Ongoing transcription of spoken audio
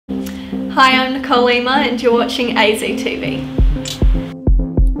Hi, I'm Nicole Lehmeyer and you're watching AZTV.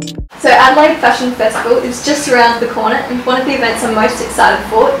 So Adelaide Fashion Festival is just around the corner, and one of the events I'm most excited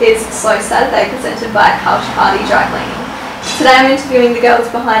for is Slow Saturday, presented by Couch Party Dry Cleaning. Today I'm interviewing the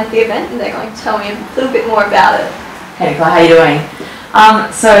girls behind the event and they're going to tell me a little bit more about it. Hey Nicole, how are you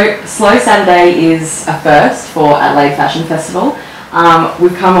doing? So Slow Saturday is a first for Adelaide Fashion Festival.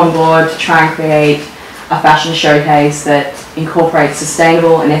 We've come on board to try and create a fashion showcase that incorporates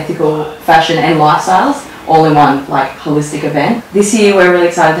sustainable and ethical fashion and lifestyles all in one holistic event. This year we're really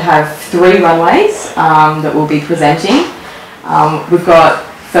excited to have 3 runways that we'll be presenting. We've got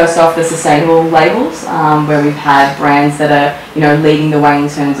first off the sustainable labels, where we've had brands that are leading the way in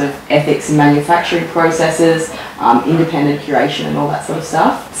terms of ethics and manufacturing processes, independent curation and all that sort of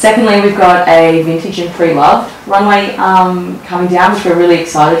stuff. Secondly, we've got a vintage and pre-loved runway coming down, which we're really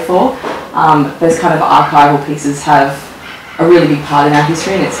excited for. Those kind of archival pieces have a really big part in our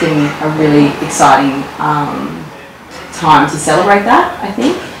history, and it's been a really exciting time to celebrate that, I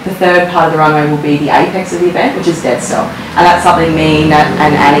think. The third part of the runway will be the apex of the event, which is dead stock. And that's something me, Nat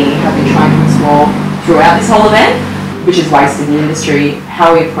and Annie have been trying to explore throughout this whole event, which is waste in the industry,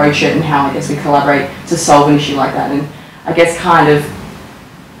 how we approach it and how I guess we collaborate to solve an issue like that, and I guess kind of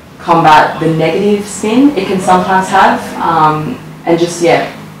combat the negative spin it can sometimes have, and just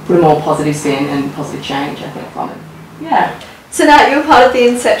put a more positive spin and positive change, I think, from it. Yeah. So Nat, you were part of the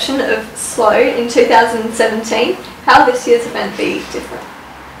inception of Slow in 2017. How will this year's event be different?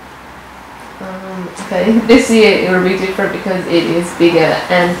 Okay, this year it will be different because it is bigger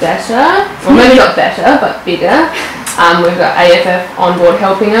and better. Well, maybe not better, but bigger. We've got AFF on board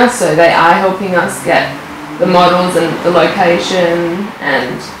helping us, so they are helping us get the models and the location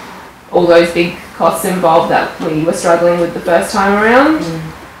and all those big costs involved that we were struggling with the first time around.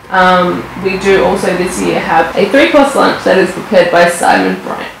 We do also this year have a 3-course lunch that is prepared by Simon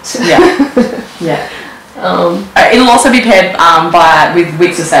Bryant. Yeah. It'll also be paired with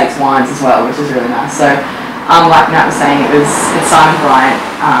Wicks Estates wines as well, which is really nice. So, like Nat was saying, it's Simon Bryant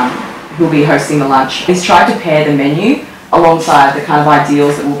who will be hosting the lunch. He's tried to pair the menu alongside the kind of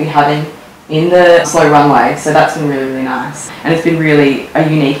ideals that we'll be having in the Slow runway. So that's been really, really nice, and it's been really a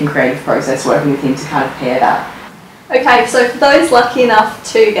unique and creative process working with him to kind of pair that. Okay, so for those lucky enough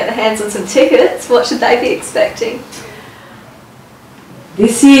to get their hands on some tickets, what should they be expecting?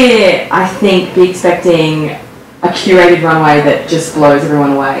 This year, I think, be expecting a curated runway that just blows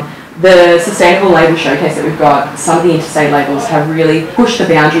everyone away. The sustainable label showcase that we've got, some of the interstate labels have really pushed the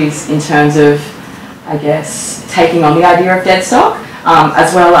boundaries in terms of, I guess, taking on the idea of dead stock,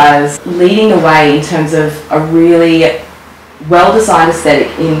 as well as leading the way in terms of a really well-designed aesthetic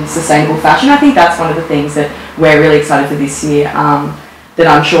in sustainable fashion. I think that's one of the things that we're really excited for this year, that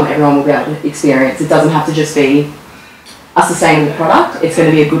I'm sure everyone will be able to experience. It doesn't have to just be a sustainable product, it's going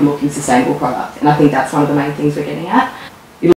to be a good looking sustainable product, and I think that's one of the main things we're getting at.